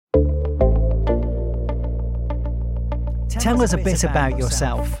Tell us a bit about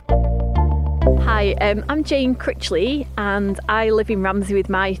yourself. Hi, I'm Jane Critchley and I live in Ramsey with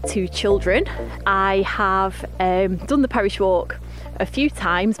my 2 children. I have done the parish walk a few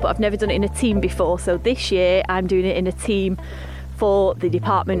times, but I've never done it in a team before. So this year I'm doing it in a team for the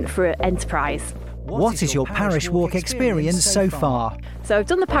Department for Enterprise. What is your parish walk experience so far? So I've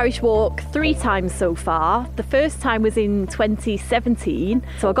done the parish walk 3 times so far. The first time was in 2017,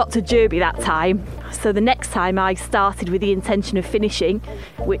 so I got to Derby that time. So the next time I started with the intention of finishing,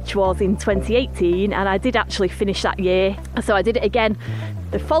 which was in 2018, and I did actually finish that year. So I did it again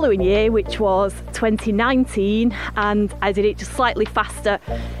the following year, which was 2019, and I did it just slightly faster.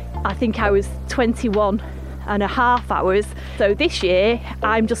 I think I was 21.5 hours. So this year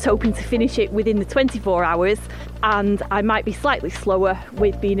I'm just hoping to finish it within the 24 hours, and I might be slightly slower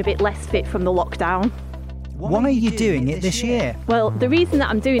with being a bit less fit from the lockdown. Why are you doing it this year? Well, the reason that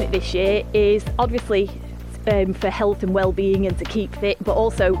I'm doing it this year is obviously for health and well-being and to keep fit, but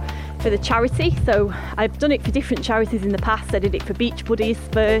also for the charity. So I've done it for different charities in the past. I did it for Beach Buddies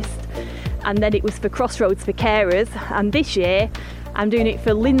first, and then it was for Crossroads for Carers, and this year I'm doing it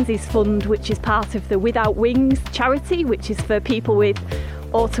for Lindsay's Fund, which is part of the Without Wings charity, which is for people with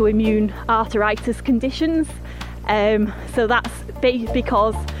autoimmune arthritis conditions. So that's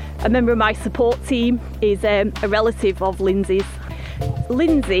because a member of my support team is a relative of Lindsay's.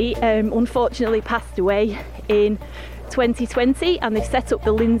 Lindsay unfortunately passed away in 2020, and they've set up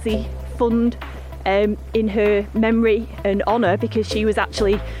the Lindsay Fund in her memory and honour, because she was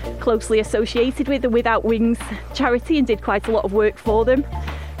actually closely associated with the Without Wings charity and did quite a lot of work for them.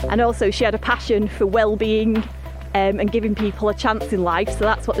 And also she had a passion for well-being and giving people a chance in life, so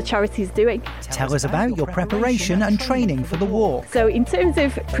that's what the charity is doing. Tell us about your preparation and training for the walk. So in terms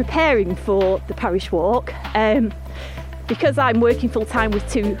of preparing for the parish walk, because I'm working full-time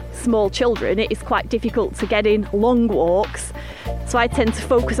with 2 small children, it is quite difficult to get in long walks, so I tend to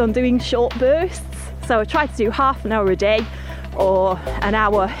focus on doing short bursts. So I try to do half an hour a day or an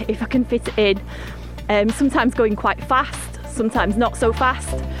hour if I can fit it in, sometimes going quite fast, sometimes not so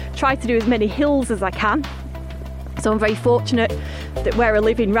fast. Try to do as many hills as I can. So I'm very fortunate that where I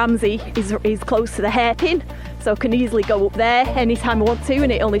live in Ramsey is close to the hairpin, so I can easily go up there anytime I want to,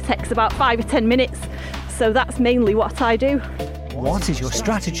 and it only takes about 5 or 10 minutes. So that's mainly what I do. What is your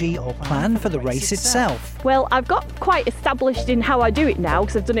strategy or plan for the race itself? Well, I've got quite established in how I do it now,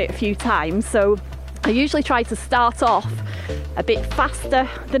 because I've done it a few times. So I usually try to start off a bit faster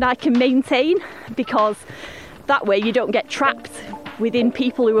than I can maintain, because that way you don't get trapped within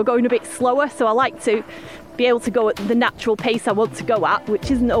people who are going a bit slower. So I like to be able to go at the natural pace I want to go at,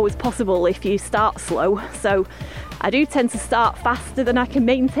 which isn't always possible if you start slow. So I do tend to start faster than I can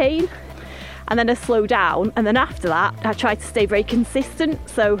maintain, and then I slow down, and then after that I try to stay very consistent.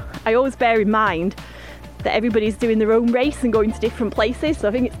 So I always bear in mind that everybody's doing their own race and going to different places, so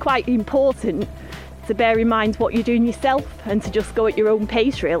I think it's quite important to bear in mind what you're doing yourself and to just go at your own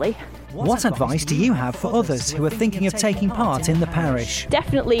pace, really. What advice do you have for others who are thinking of taking part in the parish?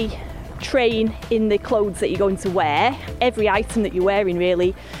 Definitely train in the clothes that you're going to wear. Every item that you're wearing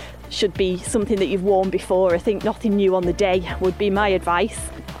really should be something that you've worn before. I think nothing new on the day would be my advice.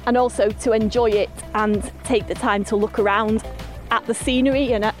 And also to enjoy it and take the time to look around at the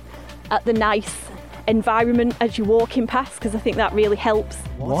scenery and at the nice environment as you're walking past, because I think that really helps.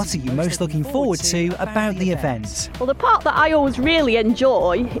 What are you most looking forward to about the event? Well, the part that I always really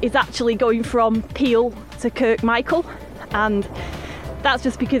enjoy is actually going from Peel to Kirkmichael, and that's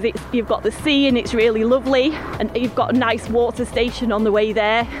just because you've got the sea and it's really lovely, and you've got a nice water station on the way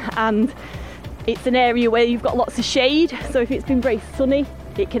there, and it's an area where you've got lots of shade, so if it's been very sunny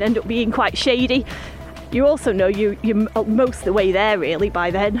it can end up being quite shady. You also know you're most of the way there really by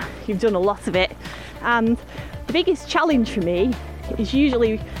then. You've done a lot of it, and the biggest challenge for me is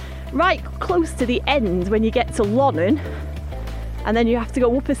usually right close to the end when you get to Lonnon, and then you have to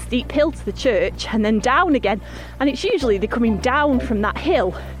go up a steep hill to the church and then down again, and it's usually the coming down from that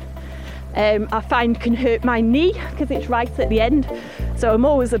hill I find can hurt my knee because it's right at the end, so I'm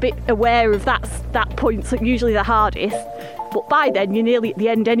always a bit aware of that point's usually the hardest, but by then you're nearly at the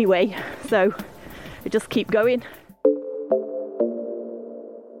end anyway, so I just keep going.